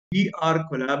we are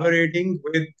collaborating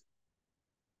with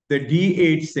the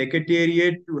D-8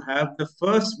 Secretariat to have the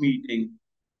first meeting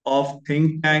of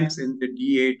think tanks in the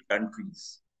D-8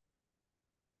 countries.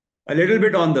 A little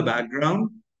bit on the background,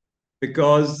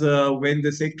 because when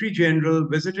the Secretary General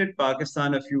visited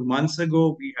Pakistan a few months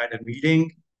ago, we had a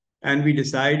meeting and we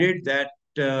decided that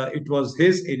it was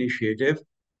his initiative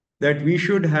that we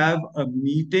should have a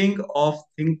meeting of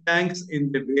think tanks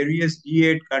in the various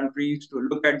D8 countries to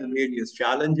look at the various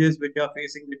challenges which are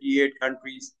facing the D8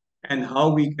 countries and how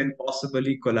we can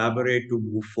possibly collaborate to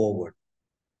move forward.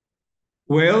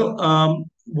 Well,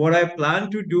 what I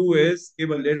plan to do is give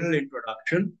a little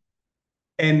introduction,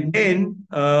 and then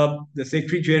the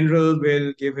Secretary General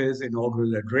will give his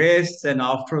inaugural address. And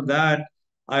after that,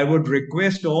 I would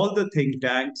request all the think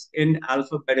tanks in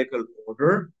alphabetical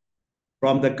order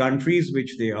from the countries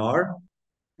which they are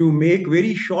to make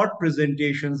very short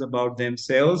presentations about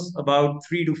themselves, about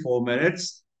 3 to 4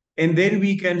 minutes. And then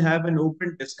we can have an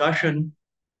open discussion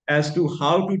as to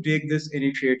how to take this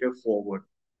initiative forward.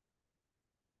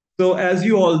 So as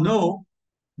you all know,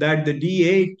 that the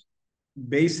D8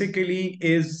 basically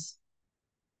is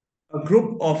a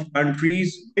group of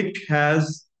countries which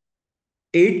has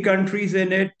 8 countries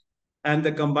in it, and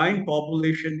the combined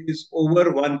population is over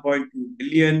 1.2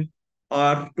 billion.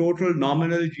 Our total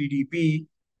nominal GDP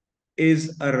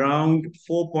is around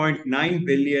 $4.9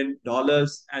 billion,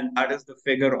 and that is the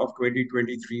figure of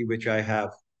 2023, which I have.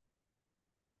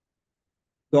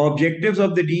 The objectives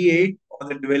of the D8 or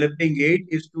the developing eight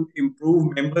is to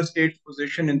improve member states'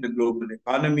 position in the global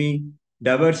economy,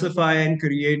 diversify and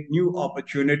create new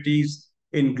opportunities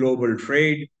in global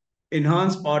trade,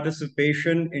 enhance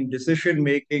participation in decision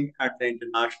making at the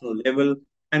international level,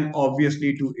 and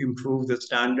obviously to improve the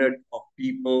standard of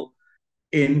people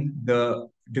in the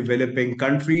developing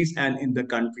countries and in the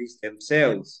countries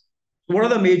themselves. So what are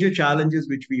the major challenges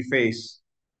which we face?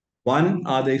 One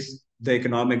are the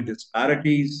economic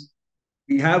disparities.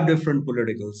 We have different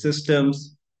political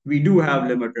systems. We do have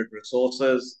limited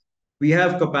resources. We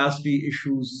have capacity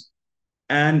issues.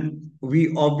 And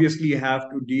we obviously have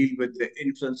to deal with the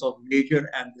influence of major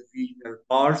and the regional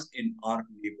powers in our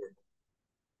neighborhood.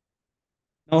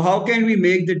 Now, how can we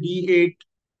make the D8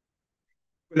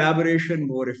 collaboration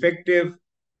more effective?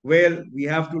 Well, we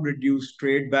have to reduce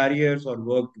trade barriers or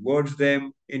work towards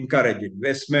them, encourage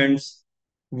investments,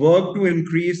 work to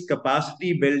increase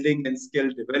capacity building and skill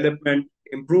development,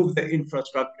 improve the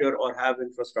infrastructure or have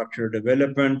infrastructure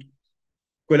development,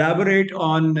 collaborate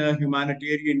on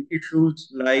humanitarian issues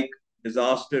like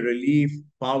disaster relief,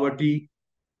 poverty,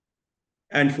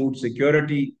 and food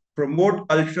security, promote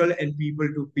cultural and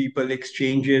people-to-people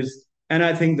exchanges. And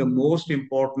I think the most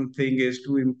important thing is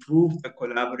to improve the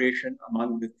collaboration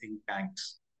among the think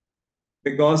tanks.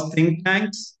 Because think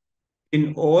tanks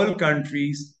in all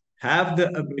countries have the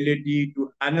ability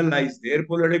to analyze their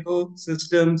political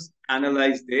systems,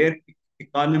 analyze their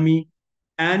economy,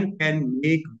 and can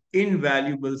make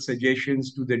invaluable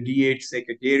suggestions to the D8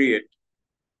 Secretariat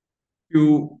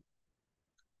to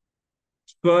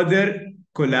further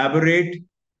collaborate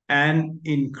and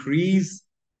increase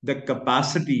the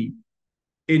capacity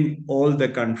in all the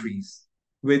countries.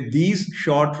 With these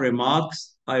short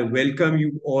remarks, I welcome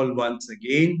you all once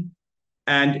again.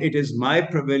 And it is my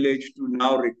privilege to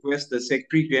now request the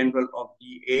Secretary General of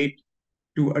D8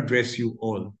 to address you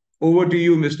all. Over to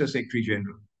you, Mr. Secretary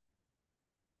General.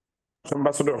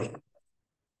 Ambassador.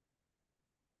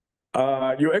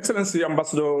 Your Excellency,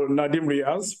 Ambassador Nadim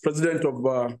Riaz, President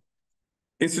of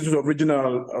Institute of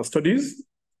Regional Studies,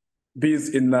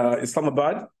 based in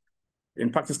Islamabad,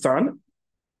 in Pakistan,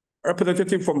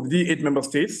 representative from the D8 member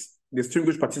states,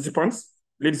 distinguished participants,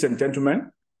 ladies and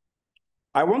gentlemen.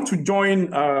 I want to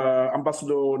join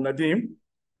Ambassador Nadim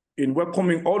in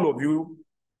welcoming all of you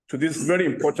to this very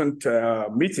important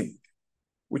meeting,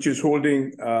 which is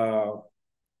holding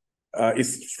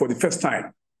is for the first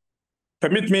time.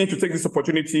 Permit me to take this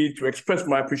opportunity to express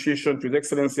my appreciation to His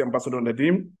Excellency Ambassador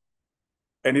Nadim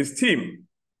and his team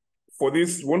for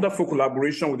this wonderful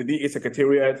collaboration with the D8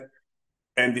 Secretariat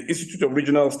and the Institute of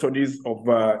Regional Studies of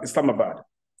Islamabad.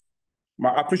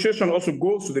 My appreciation also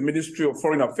goes to the Ministry of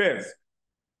Foreign Affairs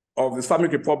of the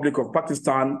Islamic Republic of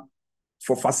Pakistan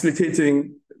for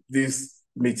facilitating this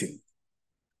meeting.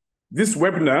 This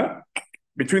webinar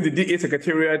between the D8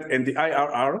 Secretariat and the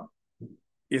IRR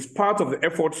is part of the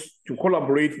efforts to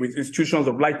collaborate with institutions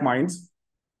of like minds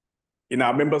in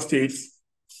our member states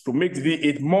to make the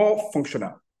D8 more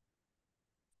functional.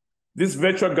 This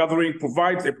virtual gathering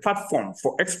provides a platform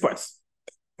for experts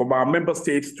from our member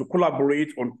states to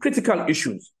collaborate on critical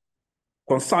issues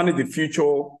concerning the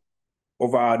future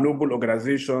of our noble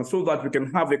organization so that we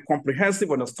can have a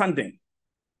comprehensive understanding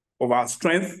of our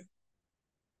strengths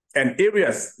and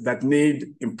areas that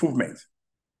need improvement.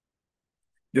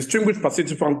 Distinguished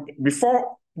participants,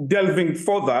 before delving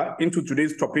further into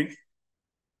today's topic,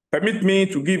 permit me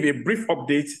to give a brief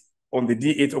update on the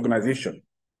D-8 organization.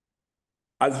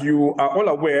 As you are all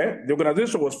aware, the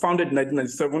organization was founded in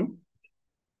 1997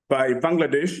 by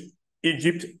Bangladesh,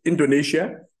 Egypt,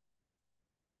 Indonesia,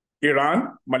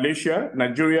 Iran, Malaysia,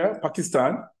 Nigeria,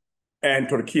 Pakistan, and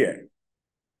Turkey.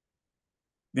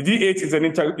 The D-8 is an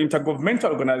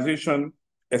intergovernmental organization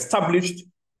established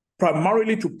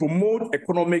primarily to promote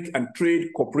economic and trade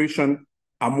cooperation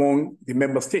among the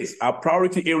member states. Our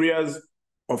priority areas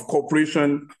of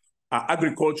cooperation are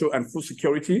agriculture and food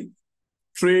security,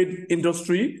 trade,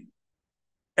 industry,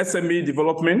 SME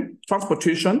development,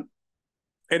 transportation,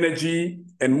 energy,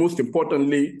 and most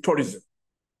importantly, tourism.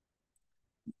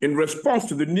 In response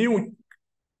to the new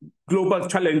global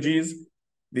challenges,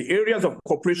 the areas of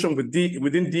cooperation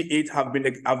within D-8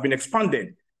 have been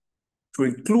expanded to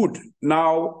include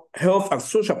now health and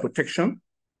social protection,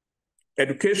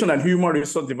 education and human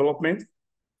resource development,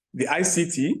 the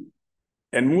ICT,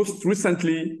 and most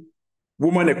recently,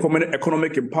 women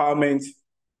economic empowerment,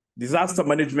 disaster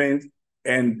management,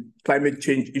 and climate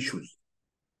change issues.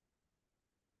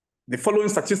 The following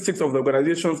statistics of the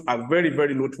organizations are very,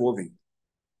 very noteworthy.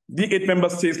 D-8 member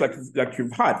states, like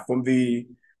you've heard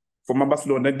from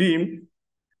Ambassador Nadeem,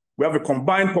 we have a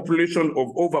combined population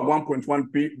of over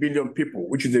 1.1 billion people,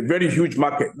 which is a very huge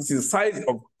market. This is the size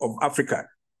of Africa.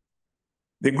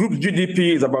 The group's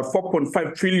GDP is about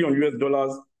 $4.5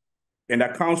 trillion and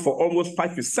accounts for almost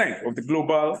 5% of the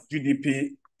global GDP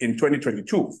in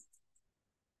 2022.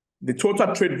 The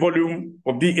total trade volume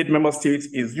of D-8 member states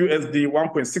is USD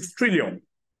 1.6 trillion,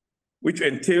 which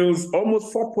entails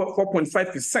almost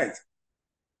 4.5%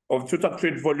 of total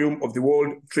trade volume of the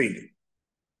world trade.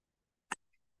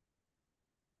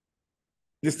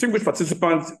 Distinguished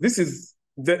participants,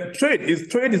 trade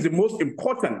is the most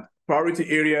important priority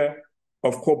area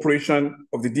of cooperation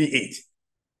of the D-8.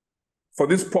 For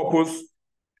this purpose,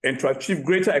 and to achieve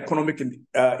greater economic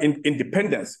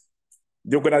independence,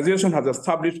 the organization has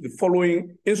established the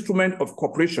following instrument of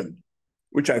cooperation,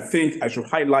 which I think I should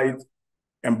highlight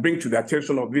and bring to the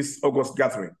attention of this August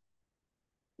gathering.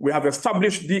 We have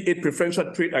established D-8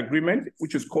 Preferential Trade Agreement,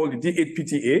 which is called the D-8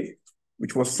 PTA,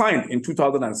 which was signed in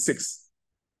 2006.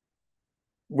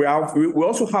 We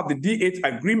also have the D-8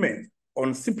 Agreement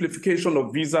on Simplification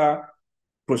of Visa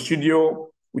Procedure,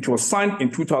 which was signed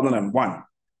in 2001.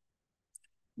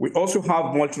 We also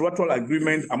have multilateral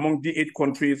agreement among D-8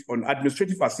 countries on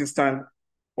administrative assistance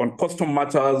on custom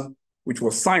matters, which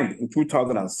was signed in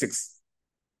 2006.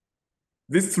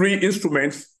 These three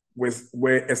instruments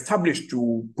were established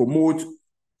to promote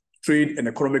trade and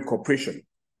economic cooperation.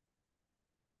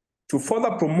 To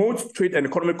further promote trade and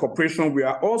economic cooperation, we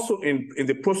are also in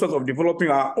the process of developing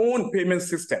our own payment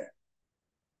system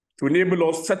to enable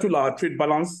us to settle our trade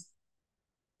balance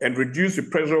and reduce the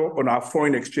pressure on our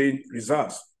foreign exchange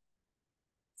reserves.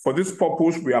 For this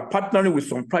purpose, we are partnering with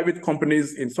some private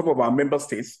companies in some of our member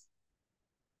states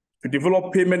to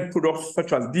develop payment products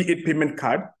such as D-8 Payment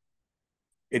Card,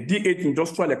 a D-8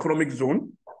 Industrial Economic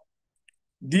Zone,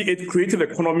 D-8 Creative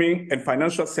Economy and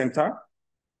Financial Center,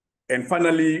 and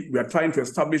finally, we are trying to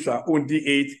establish our own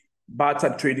D-8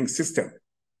 barter trading system.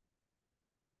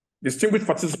 Distinguished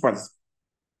participants,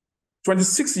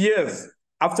 26 years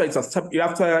after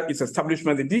its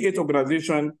establishment, the D-8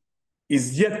 organization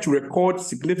is yet to record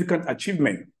significant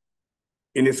achievement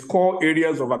in its core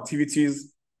areas of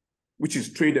activities, which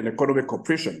is trade and economic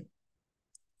cooperation.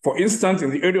 For instance, in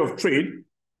the area of trade,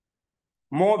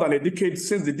 more than a decade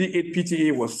since the D-8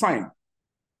 PTA was signed,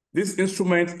 this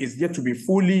instrument is yet to be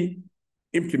fully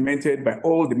implemented by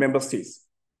all the member states.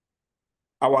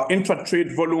 Our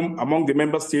intra-trade volume among the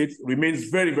member states remains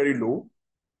very, very low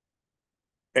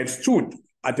and stood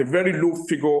at a very low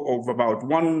figure of about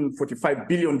 $145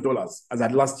 billion as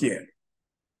at last year,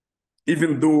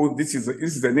 even though this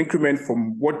is an increment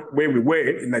from where we were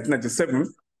in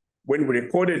 1997 when we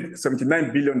recorded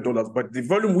 $79 billion, but the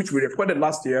volume which we recorded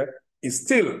last year is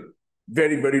still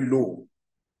very, very low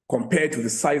compared to the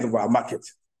size of our market.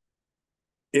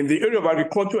 In the area of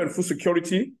agriculture and food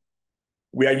security,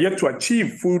 we are yet to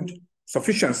achieve food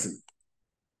sufficiency,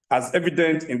 as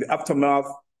evident in the aftermath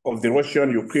of the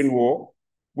Russian-Ukraine war,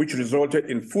 which resulted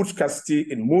in food scarcity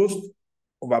in most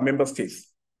of our member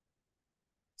states.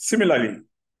 Similarly,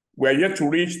 we are yet to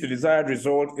reach the desired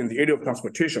result in the area of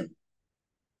transportation,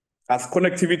 as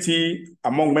connectivity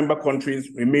among member countries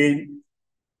remain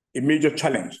a major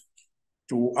challenge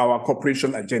to our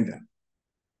cooperation agenda.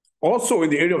 Also, in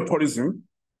the area of tourism,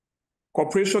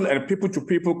 cooperation and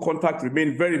people-to-people contact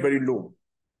remain very, very low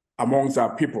amongst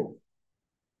our people.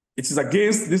 It is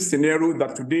against this scenario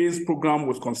that today's program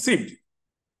was conceived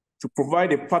to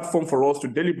provide a platform for us to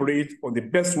deliberate on the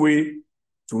best way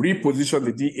to reposition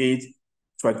the D-8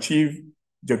 to achieve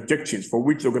the objectives for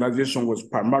which the organization was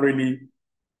primarily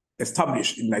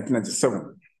established in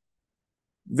 1997.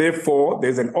 Therefore,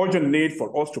 there's an urgent need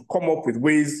for us to come up with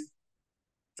ways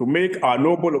to make our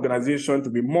noble organization to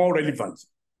be more relevant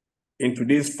in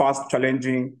today's fast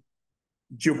challenging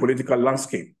geopolitical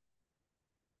landscape.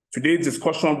 Today's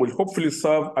discussion will hopefully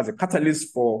serve as a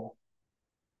catalyst for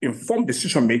informed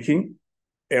decision-making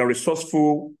and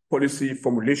resourceful policy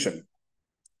formulation.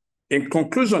 In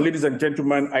conclusion, ladies and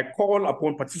gentlemen, I call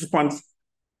upon participants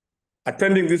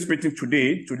attending this meeting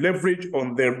today to leverage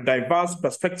on their diverse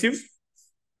perspectives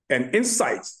and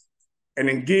insights and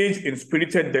engage in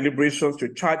spirited deliberations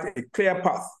to chart a clear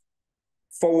path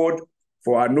forward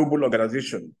for our noble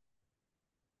organization,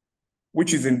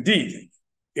 which is indeed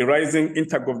a rising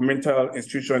intergovernmental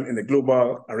institution in the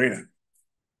global arena.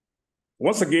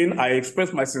 Once again, I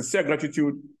express my sincere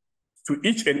gratitude to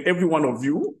each and every one of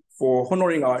you for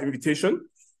honoring our invitation.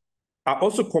 I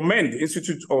also commend the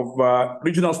Institute of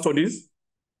Regional Studies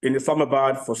in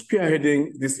Islamabad for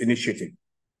spearheading this initiative.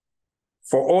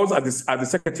 For us at the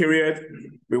Secretariat,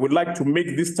 we would like to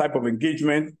make this type of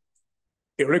engagement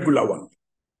a regular one.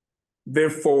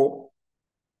 Therefore,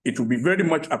 it would be very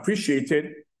much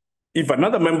appreciated if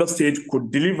another member state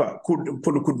could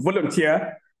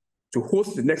volunteer to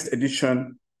host the next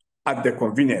edition at their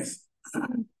convenience.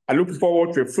 I look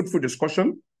forward to a fruitful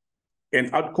discussion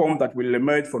and outcome that will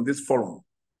emerge from this forum.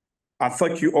 And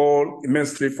thank you all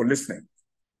immensely for listening.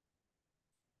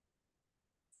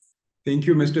 Thank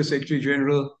you, Mr. Secretary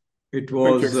General. It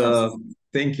was,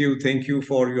 thank you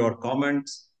for your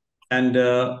comments. And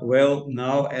well,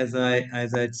 now, as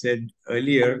I said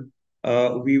earlier,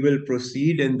 we will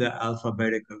proceed in the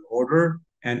alphabetical order.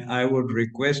 And I would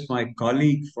request my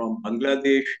colleague from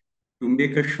Bangladesh to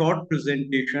make a short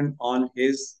presentation on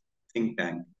his think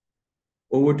tank.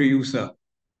 Over to you, sir.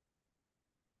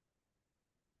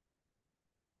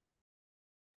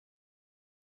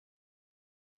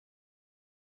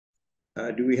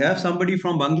 Do we have somebody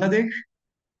from Bangladesh?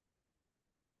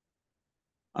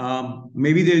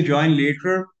 Maybe they'll join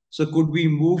later. So could we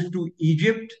move to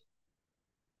Egypt?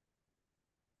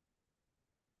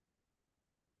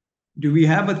 Do we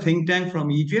have a think tank from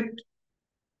Egypt?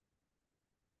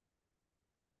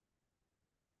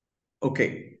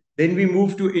 Okay, then we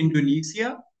move to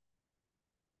Indonesia.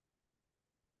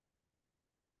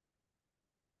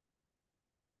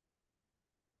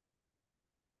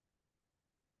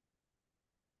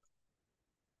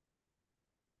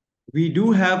 We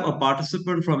do have a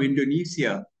participant from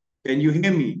Indonesia. Can you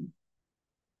hear me?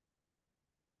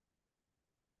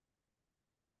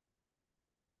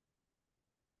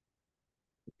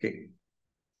 Okay.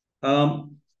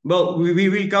 Well, we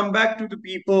will come back to the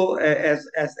people as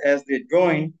they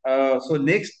join. So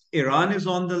next, Iran is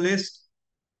on the list.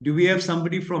 Do we have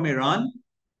somebody from Iran?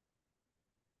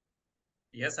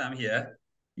 Yes, I'm here.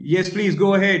 Yes, please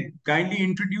go ahead. Kindly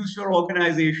introduce your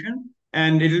organization,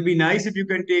 and it'll be nice if you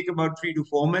can take about 3 to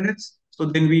 4 minutes, so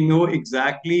then we know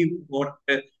exactly what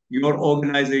your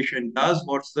organization does,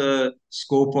 what's the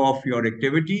scope of your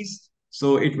activities.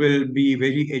 So it will be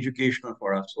very educational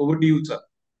for us. Over to you, sir.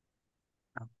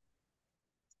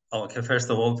 Okay, first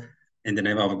of all, in the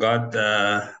name of God,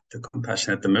 the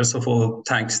compassionate, the merciful,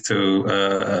 thanks to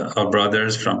our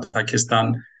brothers from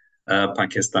Pakistan,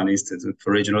 Pakistan Institute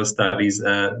for Regional Studies,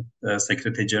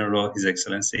 Secretary General, His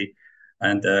Excellency,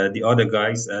 and the other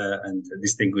guys and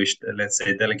distinguished, let's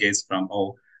say, delegates from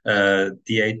all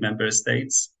D-8 member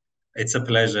states. It's a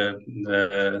pleasure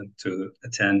to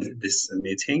attend this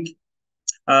meeting.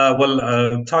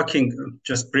 Talking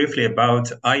just briefly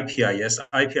about IPIS.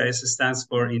 IPIS stands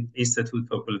for Institute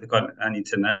for Political and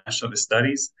International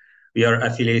Studies. We are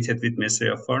affiliated with Ministry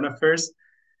of Foreign Affairs,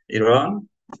 Iran.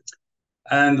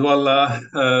 And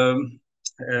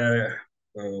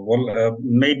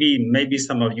maybe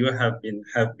some of you have been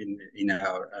in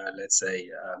our let's say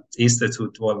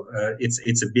institute.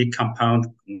 It's a big compound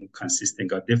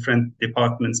consisting of different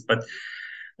departments, but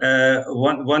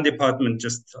one department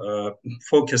just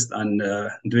focused on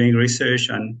doing research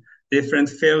on different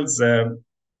fields.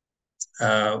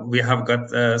 We have got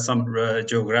some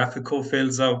geographical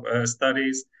fields of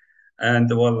studies, and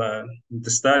the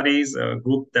studies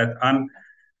group that I'm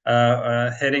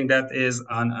heading that is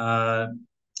on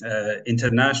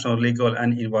international legal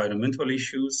and environmental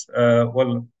issues.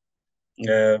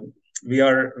 We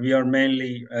are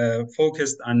mainly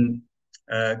focused on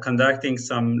conducting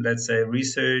some, let's say,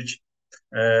 research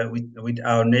with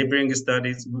our neighboring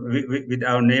studies, with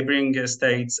our neighboring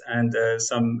states, and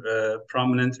some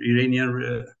prominent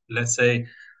Iranian, let's say,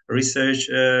 researchers.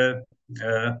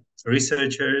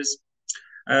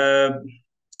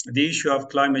 The issue of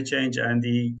climate change and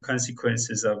the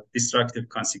consequences of destructive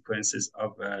consequences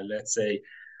of, let's say,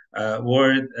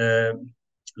 world,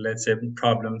 let's say,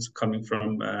 problems coming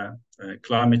from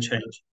climate change.